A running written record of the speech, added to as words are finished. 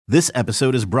This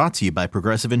episode is brought to you by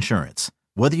Progressive Insurance.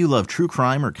 Whether you love true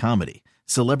crime or comedy,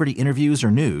 celebrity interviews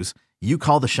or news, you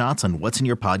call the shots on what's in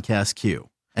your podcast queue.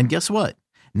 And guess what?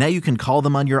 Now you can call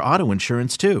them on your auto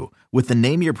insurance too with the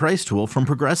Name Your Price tool from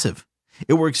Progressive.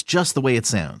 It works just the way it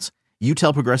sounds. You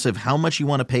tell Progressive how much you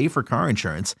want to pay for car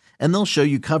insurance, and they'll show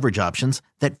you coverage options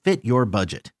that fit your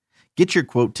budget. Get your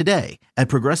quote today at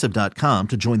Progressive.com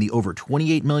to join the over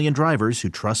 28 million drivers who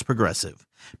trust Progressive.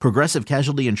 Progressive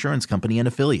Casualty Insurance Company and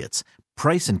Affiliates.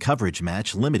 Price and coverage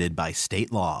match limited by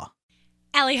state law.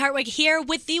 Allie Hartwig here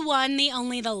with the one, the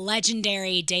only, the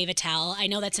legendary Dave Attell. I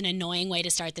know that's an annoying way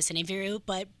to start this interview,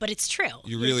 but it's true.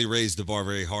 You really raised the bar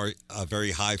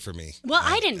very high for me. Well,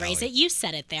 I didn't raise it. You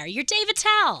said it there. You're Dave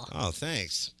Attell. Oh,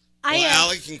 thanks. Well,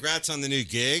 Allie, congrats on the new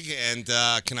gig. And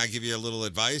can I give you a little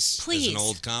advice? Please. As an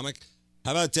old comic?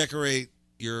 How about decorate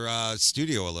your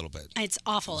studio a little bit? It's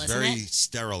awful, isn't it? Very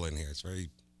sterile in here. It's very...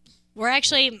 We're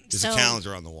actually... There's a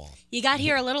calendar on the wall. You got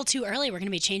here a little too early. We're going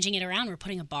to be changing it around. We're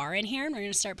putting a bar in here, and we're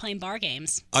going to start playing bar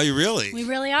games. Oh, you really? We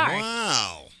really are.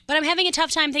 Wow. But I'm having a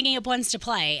tough time thinking of ones to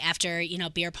play after,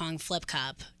 beer pong, flip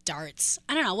cup, darts.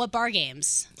 I don't know. What bar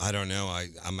games? I don't know.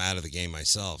 I'm out of the game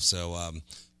myself. So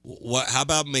how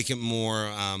about make it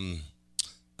more...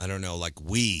 I don't know, like a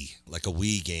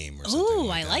Wii game or something. Ooh,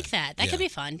 I like that. That could be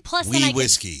fun. Plus, Wii then I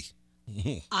whiskey.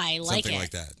 I like something it.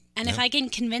 like that. And if I can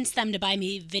convince them to buy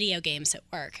me video games at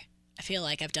work, I feel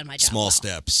like I've done my job. Small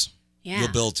steps. Yeah.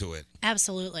 You'll build to it.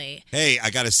 Absolutely. Hey,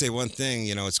 I got to say one thing.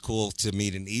 It's cool to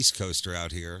meet an East Coaster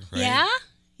out here, right? Yeah?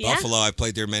 Buffalo, I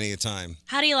played there many a time.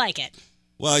 How do you like it?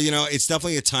 Well, it's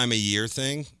definitely a time of year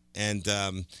thing. And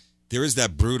there is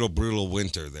that brutal, brutal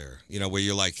winter there, where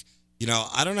you're like,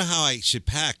 I don't know how I should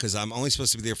pack because I'm only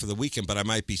supposed to be there for the weekend, but I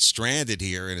might be stranded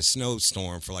here in a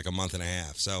snowstorm for like a month and a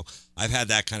half. So I've had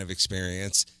that kind of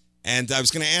experience. And I was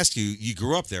going to ask you, you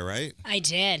grew up there, right? I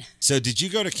did. So did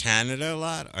you go to Canada a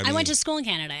lot? I went to school in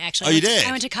Canada, actually. Oh, you did? I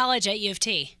went to college at U of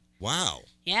T. Wow.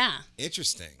 Yeah.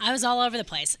 Interesting. I was all over the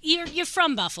place. You're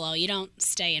from Buffalo. You don't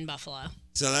stay in Buffalo.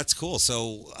 So that's cool.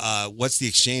 So what's the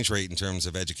exchange rate in terms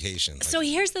of education? So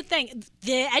here's the thing.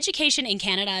 The education in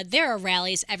Canada, there are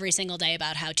rallies every single day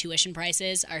about how tuition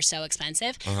prices are so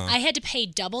expensive. Uh-huh. I had to pay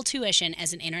double tuition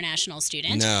as an international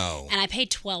student. No. And I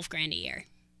paid $12,000 a year.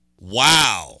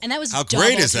 Wow. And that was how double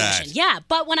great is tuition. that? Yeah,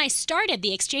 but when I started,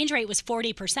 the exchange rate was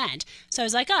 40%. So I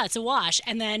was like, oh, it's a wash.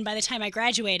 And then by the time I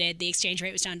graduated, the exchange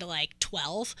rate was down to like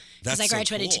 12. Because I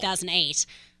graduated in 2008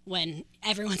 when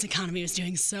everyone's economy was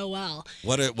doing so well.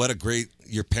 What a great,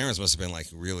 your parents must have been like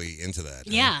really into that.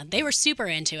 Yeah, they were super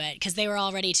into it because they were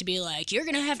all ready to be like, you're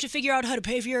going to have to figure out how to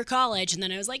pay for your college. And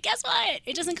then I was like, guess what?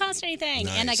 It doesn't cost anything.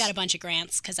 Nice. And I got a bunch of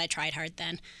grants because I tried hard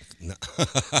then. No.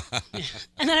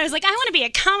 And then I was like, I want to be a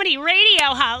comedy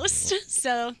radio host.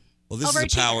 So well, this is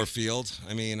a power field.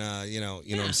 I mean, you know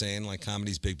what I'm saying? Like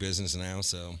comedy's big business now,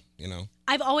 so,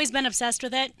 I've always been obsessed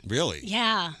with it. Really?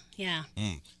 Yeah.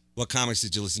 What comics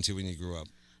did you listen to when you grew up?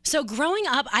 So growing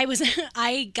up,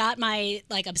 I got my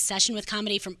obsession with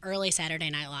comedy from early Saturday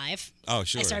Night Live. Oh,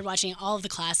 sure. I started watching all of the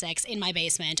classics in my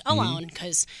basement alone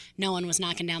because no one was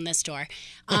knocking down this door.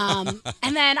 And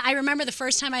then I remember the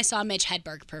first time I saw Mitch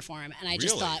Hedberg perform, and I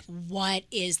just thought, what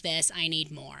is this? I need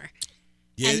more.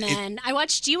 Yeah, and then I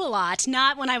watched you a lot,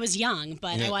 not when I was young,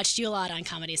 but I watched you a lot on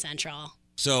Comedy Central.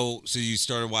 So you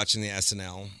started watching the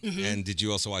SNL, and did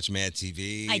you also watch Mad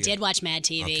TV? I did watch Mad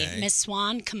TV. Okay. Miss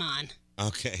Swan, come on.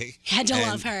 Okay. Had to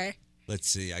love her. Let's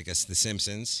see, I guess The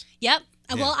Simpsons. Yep.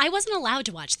 Yeah. Well, I wasn't allowed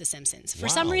to watch The Simpsons. For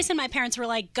some reason, my parents were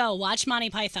like, go, watch Monty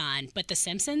Python. But The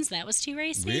Simpsons, that was too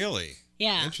racy. Really?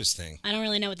 Yeah. Interesting. I don't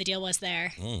really know what the deal was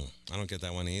there. I don't get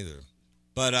that one either.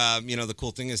 But, the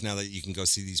cool thing is now that you can go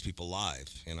see these people live,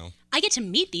 I get to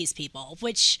meet these people,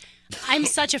 which I'm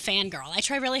such a fangirl. I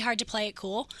try really hard to play it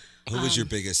cool. Who was your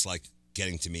biggest,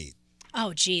 getting to meet?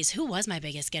 Oh, geez. Who was my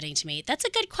biggest getting to meet? That's a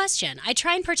good question. I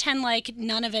try and pretend like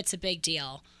none of it's a big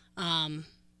deal.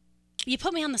 You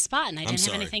put me on the spot, and I didn't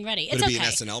have anything ready. It's okay. Would it be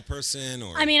an SNL person?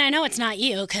 Or? I mean, I know it's not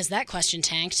you because that question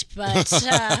tanked, but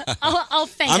I'll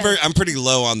think. I'm pretty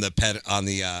low on the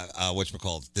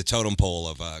whatchamacallit, the totem pole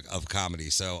of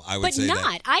comedy. So I would say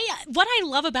that. What I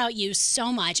love about you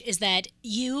so much is that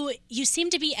you seem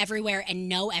to be everywhere and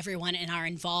know everyone and are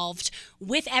involved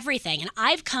with everything. And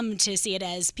I've come to see it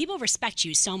as people respect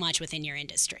you so much within your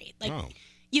industry.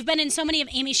 You've been in so many of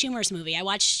Amy Schumer's movie. I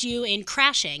watched you in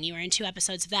Crashing. You were in 2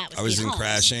 episodes of that with I was Pete in Holmes.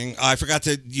 Crashing. I forgot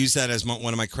to use that as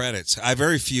one of my credits. I have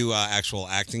very few actual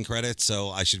acting credits, so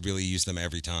I should really use them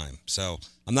every time. So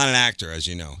I'm not an actor, as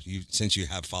you know, since you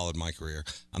have followed my career.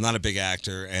 I'm not a big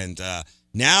actor. And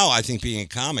now I think being a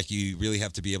comic, you really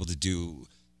have to be able to do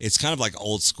it's kind of like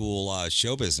old school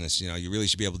show business. You know, you really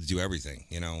should be able to do everything.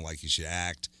 You know, like you should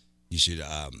act, you should,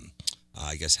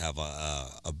 I guess, have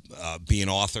be an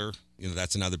author. You know,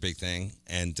 that's another big thing.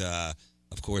 And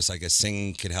of course, I guess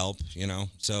singing could help. You know,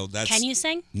 so that's. Can you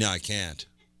sing? No, I can't.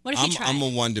 What if you try? I'm a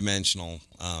one-dimensional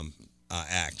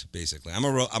act, basically. I'm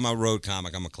a road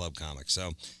comic. I'm a club comic.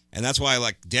 So, and that's why I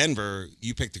like Denver.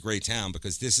 You picked a great town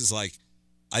because this is like,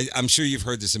 I'm sure you've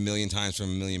heard this a million times from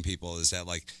a million people. Is that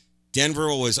like Denver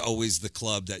was always the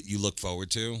club that you look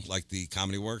forward to, like the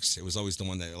Comedy Works. It was always the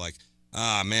one that you're like,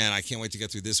 man, I can't wait to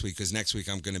get through this week because next week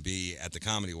I'm going to be at the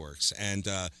Comedy Works. And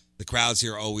the crowds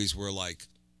here always were like,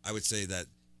 I would say that,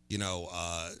 you know,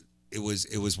 it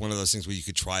was one of those things where you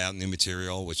could try out new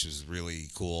material, which was really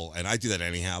cool. And I do that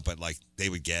anyhow, but like they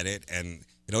would get it, and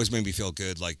it always made me feel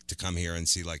good, like to come here and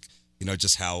see, like, you know,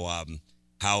 just how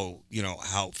you know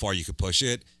how far you could push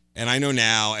it. And I know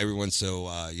now everyone's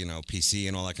so you know, PC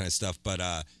and all that kind of stuff, but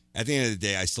at the end of the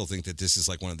day, I still think that this is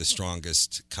like one of the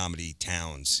strongest comedy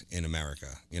towns in America.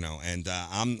 You know, and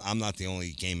I'm not the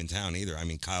only game in town either. I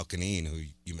mean, Kyle Kinane, who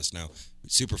you must know,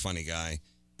 super funny guy.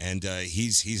 And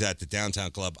he's at the Downtown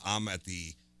Club. I'm at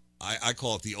the, I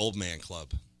call it the Old Man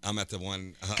Club. I'm at the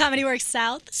one. Comedy Works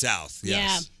South? South, yes.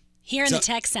 Yeah. Here in the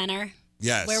Tech Center.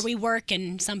 Yes. Where we work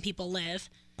and some people live.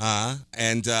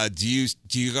 And do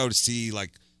you go to see,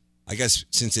 like, I guess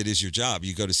since it is your job,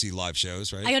 you go to see live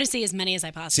shows, right? I go to see as many as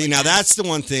I possibly can. See, now can. that's the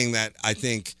one thing that I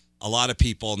think a lot of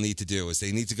people need to do is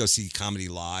they need to go see comedy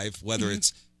live, whether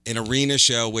it's an arena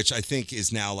show, which I think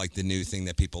is now like the new thing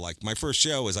that people like. My first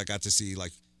show is I got to see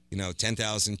like, you know,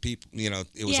 10,000 people, you know,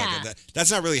 it was like that's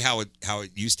not really how it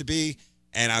used to be.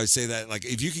 And I would say that, like,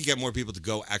 if you could get more people to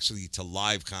go actually to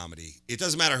live comedy, it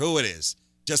doesn't matter who it is,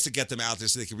 just to get them out there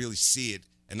so they can really see it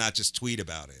and not just tweet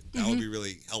about it. That would be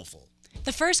really helpful.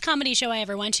 The first comedy show I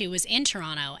ever went to was in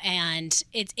Toronto, and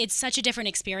it's such a different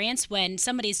experience when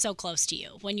somebody's so close to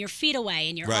you, when you're feet away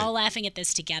and you're all laughing at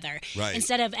this together. Right.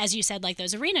 Instead of, as you said, like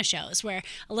those arena shows where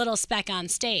a little speck on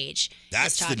stage.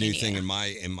 That's the new thing in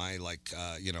my like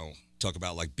you know, talk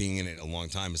about like being in it a long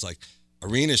time. It's like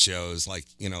arena shows, like,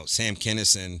 you know, Sam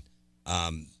Kinison,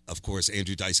 of course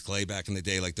Andrew Dice Clay back in the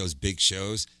day, like those big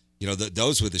shows. You know,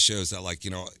 those were the shows that, like,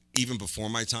 you know, even before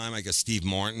my time, I guess Steve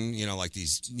Martin, you know, like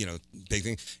these, you know, big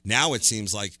things. Now it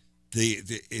seems like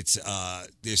it's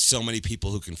there's so many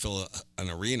people who can fill an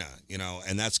arena, you know,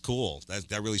 and that's cool.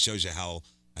 That really shows you how,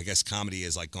 I guess, comedy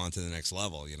has like gone to the next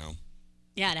level, you know.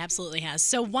 Yeah, it absolutely has.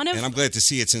 So and I'm glad to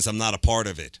see it since I'm not a part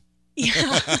of it.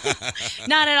 Yeah,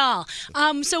 not at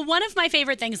all. So one of my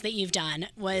favorite things that you've done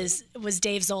was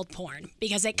Dave's Old Porn,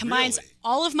 because it combines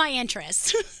all of my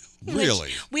interests. Really?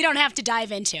 We don't have to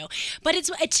dive into. But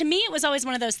to me, it was always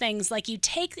one of those things, like you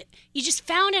just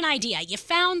found an idea. You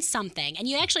found something. And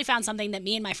you actually found something that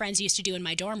me and my friends used to do in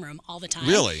my dorm room all the time.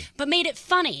 Really? But made it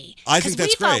funny. I think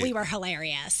that's great. Because we thought we were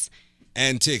hilarious.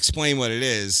 And to explain what it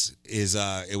is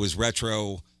it was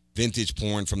retro vintage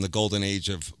porn from the golden age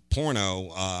of porno,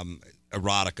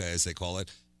 erotica, as they call it,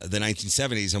 the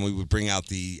 1970s, and we would bring out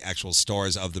the actual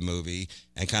stars of the movie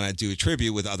and kind of do a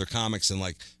tribute with other comics. And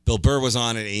like Bill Burr was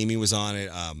on it, Amy was on it,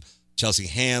 Chelsea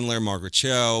Handler, Margaret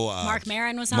Cho, Mark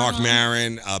Maron was on Mark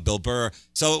Maron, Bill Burr.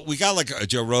 So we got like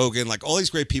Joe Rogan, like all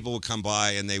these great people would come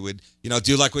by and they would, you know,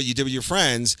 do like what you did with your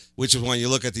friends, which is when you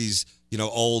look at these, you know,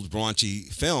 old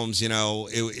raunchy films, you know,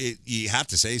 you have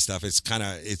to say stuff.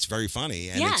 It's very funny,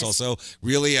 and It's also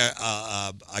really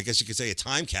I guess you could say a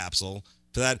time capsule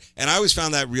for that. And I always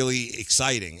found that really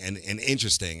exciting and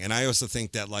interesting. And I also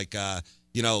think that, like,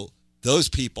 you know, those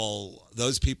people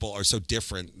are so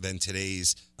different than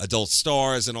today's adult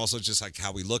stars, and also just like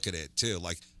how we look at it too.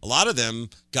 Like a lot of them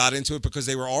got into it because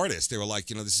they were artists. They were like,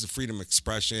 you know, this is a freedom of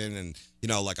expression, and you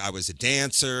know, like I was a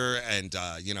dancer, and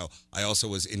you know, I also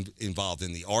was involved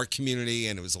in the art community,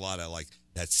 and it was a lot of like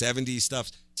that 70s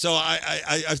stuff. So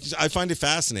I find it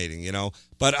fascinating, you know.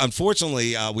 But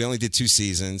unfortunately, we only did 2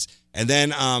 seasons, and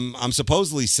then I'm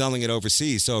supposedly selling it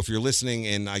overseas. So if you're listening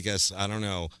in, I guess, I don't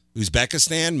know,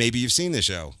 Uzbekistan, maybe you've seen the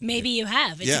show. Maybe you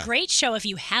have. It's a great show if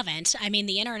you haven't. I mean,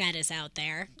 the internet is out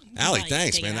there. Allie,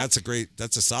 thanks, man.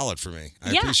 That's a solid for me.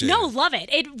 I appreciate it. Love it.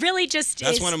 It really just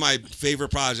That's one of my favorite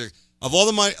projects. Of all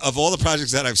the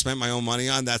projects that I've spent my own money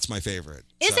on, that's my favorite.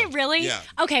 Is it really? Yeah.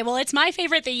 Okay, well, it's my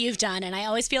favorite that you've done, and I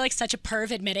always feel like such a perv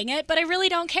admitting it, but I really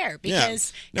don't care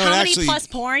because comedy plus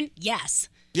porn, yes.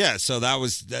 Yeah, so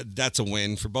that's a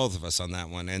win for both of us on that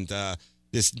one. And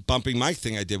this bumping mic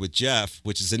thing I did with Jeff,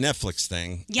 which is a Netflix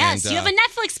thing. Yes, and, you have a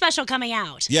Netflix special coming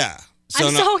out. Yeah.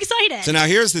 I'm so excited. So now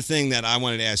here's the thing that I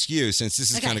wanted to ask you, since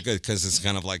this is kind of good because it's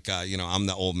kind of like, you know, I'm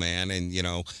the old man, and, you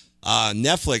know,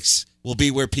 Netflix will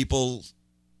be where people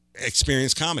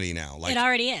experience comedy now. Like it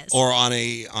already is. Or on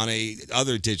a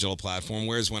other digital platform.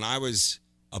 Whereas when I was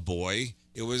a boy,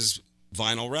 it was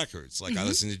vinyl records. Like I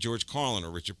listened to George Carlin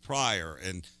or Richard Pryor,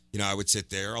 and I would sit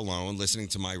there alone listening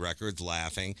to my records,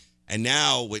 laughing. And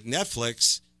now with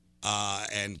Netflix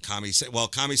and Comedy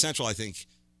Central, I think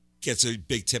gets a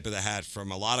big tip of the hat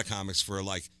from a lot of comics for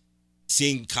like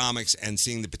seeing comics and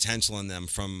seeing the potential in them,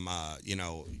 from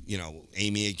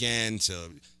Amy again to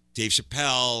Dave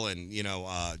Chappelle and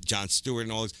Jon Stewart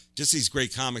and all those, just these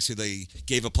great comics who they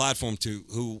gave a platform to,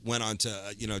 who went on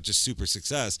to just super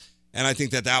success. And I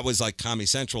think that was like Comedy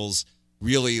Central's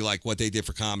really like what they did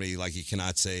for comedy, like you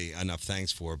cannot say enough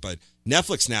thanks for. But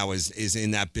Netflix now is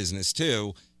in that business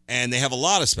too, and they have a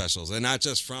lot of specials, and not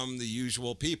just from the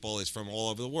usual people, it's from all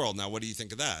over the world. Now, what do you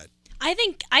think of that? I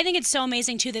think it's so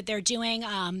amazing too that they're doing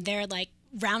their like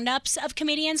roundups of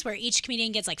comedians where each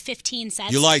comedian gets like 15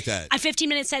 sets. You like that?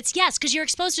 15-minute sets, yes, because you're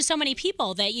exposed to so many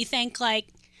people that you think like,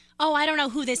 oh, I don't know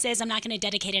who this is. I'm not going to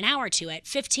dedicate an hour to it.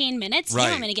 15 minutes? Right.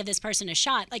 Yeah, I'm going to give this person a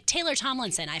shot. Like Taylor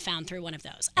Tomlinson, I found through one of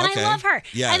those. And Okay. I love her.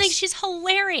 Yes. I think she's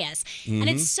hilarious. And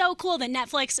it's so cool that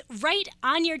Netflix, right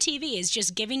on your TV, is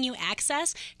just giving you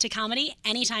access to comedy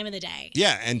any time of the day.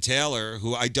 Yeah, and Taylor,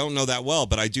 who I don't know that well,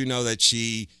 but I do know that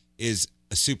she is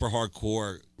a super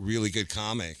hardcore, really good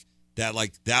comic,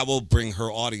 that will bring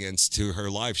her audience to her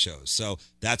live shows. So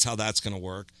that's how that's going to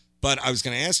work. But I was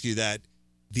going to ask you that,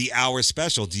 the hour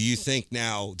special, do you think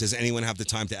now, does anyone have the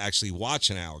time to actually watch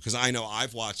an hour? Because I know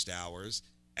I've watched hours,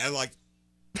 and like,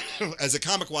 as a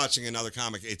comic watching another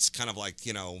comic, it's kind of like,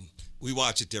 we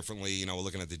watch it differently, we're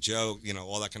looking at the joke,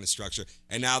 all that kind of structure.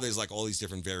 And now there's like all these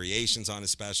different variations on a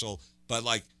special. But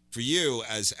like for you,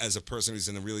 as a person who's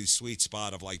in a really sweet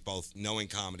spot of like both knowing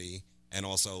comedy and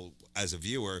also as a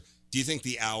viewer, do you think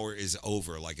the hour is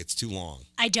over? Like it's too long?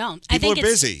 I don't. People I think are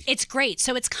busy. It's great.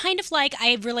 So it's kind of like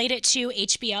I relate it to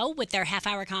HBO with their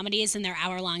half-hour comedies and their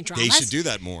hour-long dramas. They should do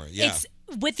that more. Yeah. It's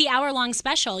with the hour-long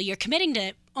special, you're committing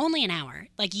to only an hour.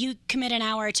 Like you commit an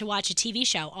hour to watch a TV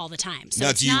show all the time. So now,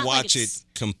 it's do you not watch like it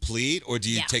complete, or do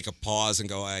you Yeah. take a pause and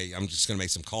go, hey, I'm just going to make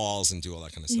some calls and do all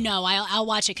that kind of stuff? No, I'll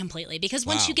watch it completely because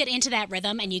once Wow. you get into that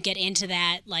rhythm and you get into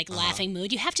that like laughing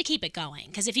mood, you have to keep it going.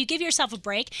 Because if you give yourself a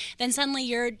break, then suddenly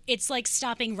it's like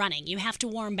stopping running. You have to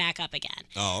warm back up again.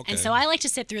 Oh, okay. And so I like to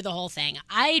sit through the whole thing.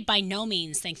 I by no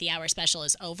means think the hour special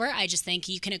is over. I just think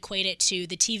you can equate it to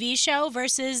the TV show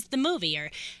versus the movie, or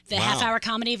the Wow. half-hour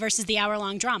comedy versus the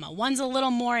hour-long drama. One's a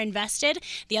little more invested.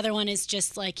 The other one is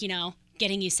just like,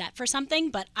 getting you set for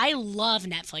something. But I love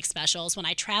Netflix specials. When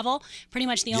I travel, pretty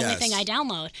much the only Yes. thing I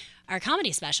download are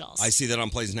comedy specials. I see that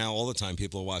on plays now all the time.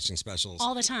 People are watching specials.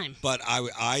 All the time. But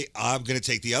I'm going to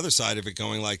take the other side of it,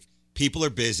 going like, people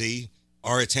are busy.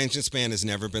 Our attention span has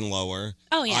never been lower.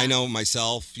 Oh, yeah. I know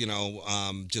myself,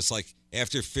 just like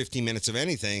after 50 minutes of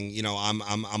anything, I'm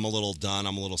a little done.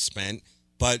 I'm a little spent.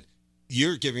 But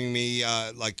you're giving me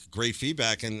like great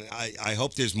feedback, and I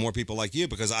hope there's more people like you,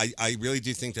 because I really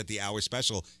do think that the hour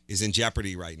special is in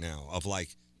jeopardy right now of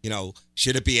like,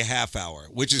 should it be a half hour,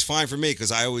 which is fine for me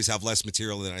because I always have less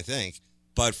material than I think.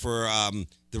 But for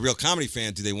the real comedy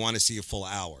fan, do they want to see a full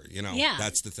hour? Yeah.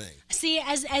 That's the thing. See,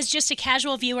 as just a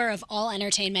casual viewer of all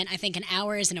entertainment, I think an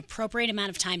hour is an appropriate amount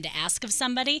of time to ask of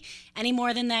somebody. Any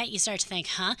more than that, you start to think,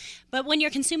 huh? But when you're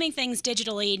consuming things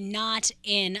digitally, not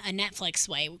in a Netflix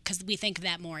way, because we think of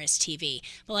that more as TV,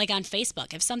 but like on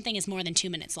Facebook, if something is more than 2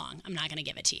 minutes long, I'm not going to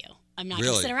give it to you. I'm not going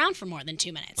Really? to sit around for more than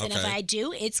 2 minutes. And if Okay. I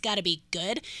do, it's got to be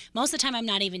good. Most of the time, I'm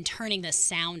not even turning the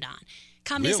sound on.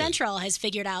 Comedy Really? Central has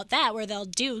figured out that, where they'll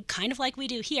do kind of like we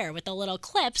do here with the little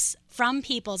clips from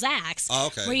people's acts, Oh,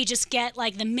 okay. where you just get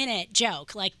like the minute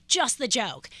joke, like just the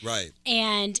joke. Right.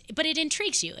 But it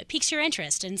intrigues you. It piques your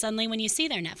interest. And suddenly when you see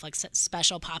their Netflix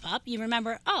special pop up, you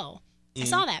remember, oh, I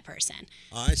saw that person.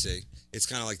 Oh, I see. It's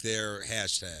kind of like their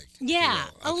hashtag. if you Yeah,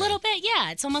 will. a Okay. little bit.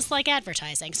 Yeah, it's almost like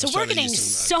advertising. So was we're trying to getting use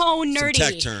so some nerdy.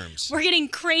 tech terms. We're getting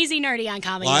crazy nerdy on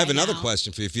comedy. Well, I have right another now.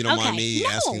 question for you, if you don't mind me No,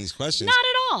 asking these questions. Not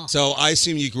at all. So I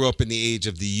assume you grew up in the age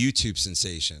of the YouTube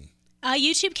sensation.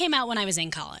 YouTube came out when I was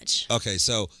in college. Okay,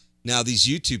 so now these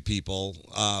YouTube people,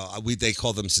 they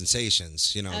call them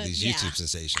sensations. These Yeah. YouTube I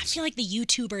sensations. feel like the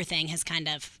YouTuber thing has kind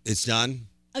of. It's done.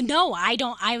 No, I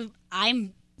don't.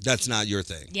 I'm. That's not your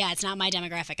thing. Yeah, it's not my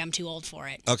demographic. I'm too old for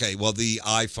it. Okay, well, the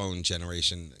iPhone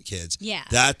generation kids. Yeah.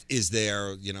 That is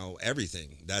their,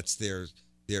 everything. That's their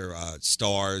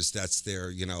stars. That's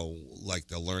their, like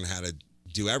they'll learn how to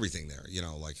do everything there.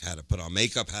 Like how to put on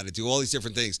makeup, how to do all these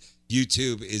different things.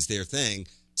 YouTube is their thing.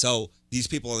 So these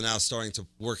people are now starting to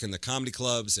work in the comedy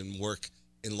clubs and work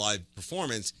in live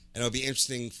performance. And it would be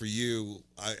interesting for you.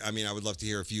 I mean, I would love to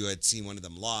hear if you had seen one of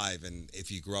them live and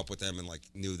if you grew up with them and like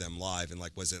knew them live and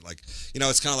like, was it like,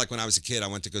 it's kind of like when I was a kid, I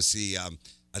went to go see,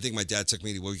 I think my dad took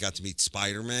me to where we got to meet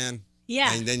Spider-Man.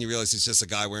 Yeah. And then you realize it's just a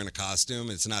guy wearing a costume.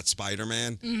 It's not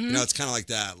Spider-Man. Mm-hmm. It's kind of like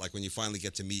that. Like when you finally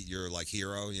get to meet your like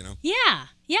hero, Yeah.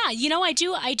 Yeah.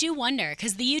 I do wonder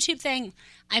because the YouTube thing,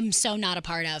 I'm so not a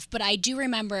part of, but I do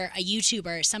remember a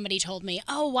YouTuber, somebody told me,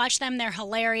 oh, watch them. They're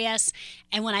hilarious.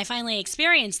 And when I finally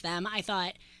experienced them, I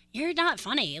thought, you're not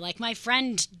funny. Like my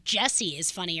friend Jesse is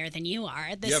funnier than you are.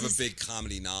 You have a big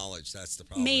comedy knowledge. That's the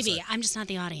problem. Maybe I'm just not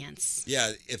the audience.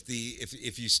 Yeah, if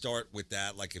you start with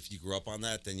that, like if you grew up on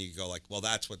that, then you go like, well,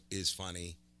 that's what is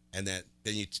funny, and then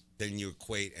you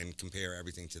equate and compare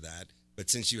everything to that. But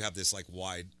since you have this like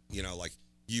wide, like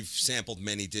you've sampled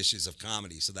many dishes of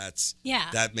comedy, so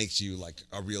that makes you like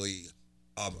a really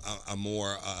a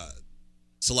more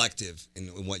selective in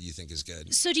what you think is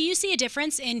good. So do you see a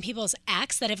difference in people's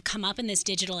acts that have come up in this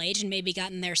digital age and maybe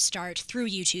gotten their start through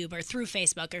YouTube or through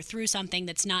Facebook or through something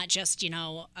that's not just,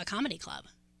 a comedy club?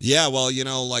 Yeah, well,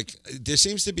 like there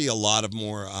seems to be a lot of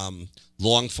more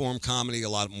long form comedy, a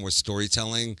lot more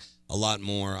storytelling, a lot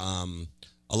more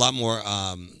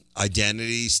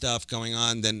identity stuff going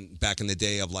on than back in the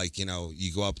day of like,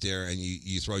 you go up there and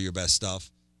you throw your best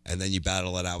stuff and then you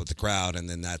battle it out with the crowd and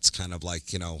then that's kind of like,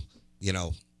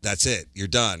 that's it. You're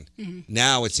done. Mm-hmm.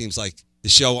 Now it seems like the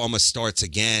show almost starts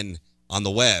again on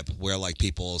the web where like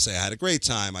people say, I had a great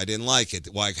time. I didn't like it.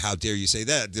 Why? How dare you say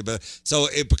that? So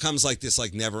it becomes like this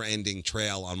like never ending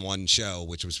trail on one show,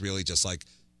 which was really just like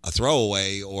a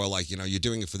throwaway or like, you're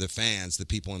doing it for the fans, the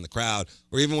people in the crowd,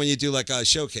 or even when you do like a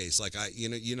showcase, like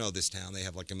this town, they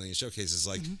have like a million showcases,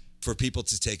 like for people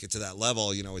to take it to that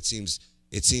level, it seems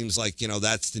like,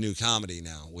 that's the new comedy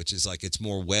now, which is like, it's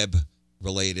more web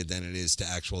related than it is to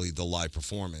actually the live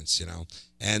performance,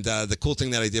 And the cool thing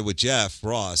that I did with Jeff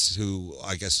Ross, who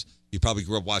I guess you probably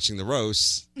grew up watching the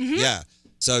roasts. Mm-hmm. Yeah.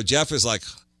 So Jeff is like,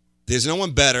 there's no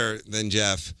one better than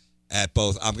Jeff at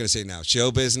both, I'm going to say it now, show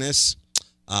business,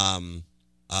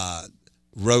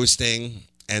 roasting,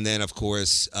 and then, of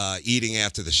course, eating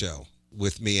after the show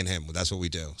with me and him. That's what we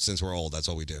do. Since we're old, that's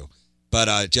what we do.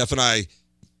 But Jeff and I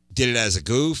did it as a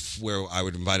goof where I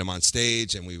would invite him on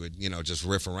stage and we would, just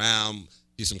riff around,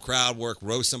 do some crowd work,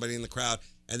 roast somebody in the crowd.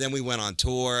 And then we went on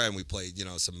tour and we played,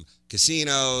 some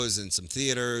casinos and some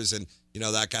theaters and,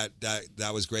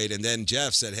 that was great. And then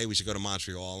Jeff said, hey, we should go to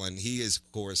Montreal. And he is,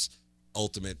 of course,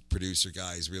 ultimate producer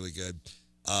guy. He's really good.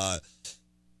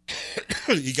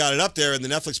 He got it up there and the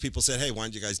Netflix people said, hey, why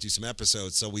don't you guys do some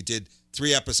episodes? So we did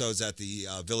 3 episodes at the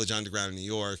Village Underground in New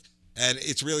York. And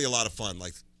it's really a lot of fun.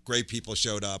 Like, great people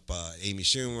showed up, Amy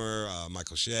Schumer,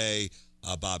 Michael Shea,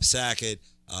 Bob Saget,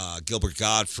 Gilbert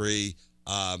Gottfried,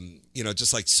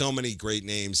 just like so many great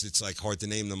names. It's like hard to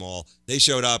name them all. They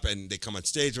showed up and they come on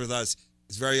stage with us.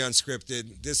 It's very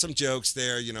unscripted. There's some jokes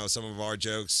there, some of our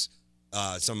jokes,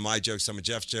 some of my jokes, some of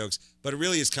Jeff's jokes. But it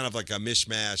really is kind of like a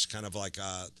mishmash, kind of like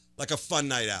a fun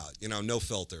night out, no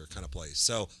filter kind of place.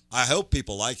 So I hope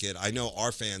people like it. I know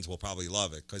our fans will probably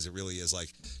love it because it really is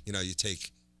like, you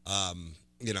take...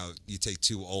 you take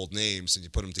 2 old names and you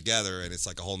put them together and it's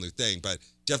like a whole new thing. But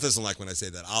Jeff doesn't like when I say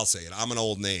that. I'll say it. I'm an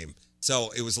old name. So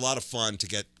it was a lot of fun to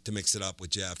get to mix it up with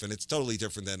Jeff. And it's totally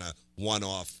different than a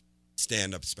one-off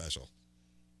stand-up special.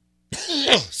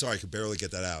 Sorry, I could barely get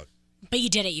that out. But you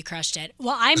did it. You crushed it.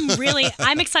 Well,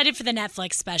 I'm excited for the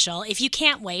Netflix special. If you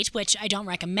can't wait, which I don't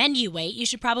recommend you wait, you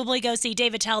should probably go see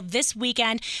Dave Attell this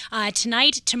weekend.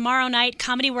 Tonight, tomorrow night,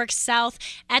 Comedy Works South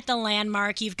at the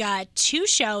Landmark. You've got 2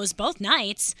 shows, both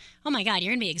nights. Oh, my God,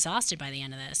 you're going to be exhausted by the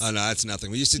end of this. Oh, no, that's nothing.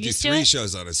 We used to do 3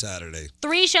 shows on a Saturday.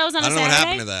 3 shows on a Saturday? I don't know what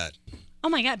happened to that. Oh,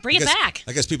 my God, bring it back.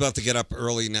 I guess people have to get up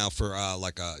early now for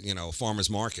farmer's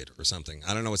market or something.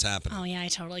 I don't know what's happening. Oh, yeah, I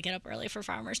totally get up early for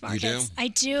farmer's markets. You do? I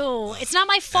do. It's not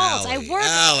my fault.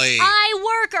 Allie.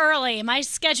 I work early. My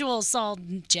schedule's all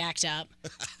jacked up.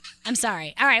 I'm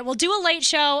sorry. All right, we'll do a late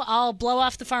show. I'll blow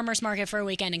off the farmer's market for a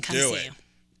weekend and come see you.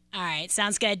 All right,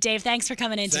 sounds good. Dave, thanks for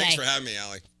coming in today. Thanks for having me,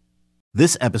 Allie.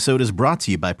 This episode is brought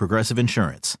to you by Progressive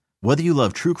Insurance. Whether you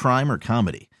love true crime or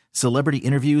comedy, celebrity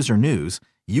interviews or news,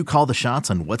 you call the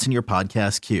shots on what's in your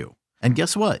podcast queue. And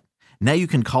guess what? Now you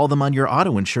can call them on your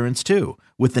auto insurance too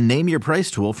with the Name Your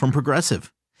Price tool from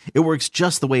Progressive. It works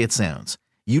just the way it sounds.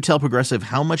 You tell Progressive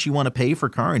how much you want to pay for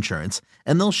car insurance,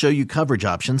 and they'll show you coverage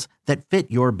options that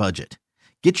fit your budget.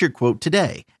 Get your quote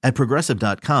today at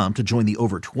Progressive.com to join the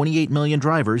over 28 million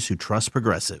drivers who trust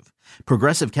Progressive.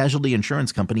 Progressive Casualty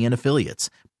Insurance Company and Affiliates.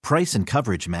 Price and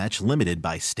coverage match limited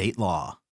by state law.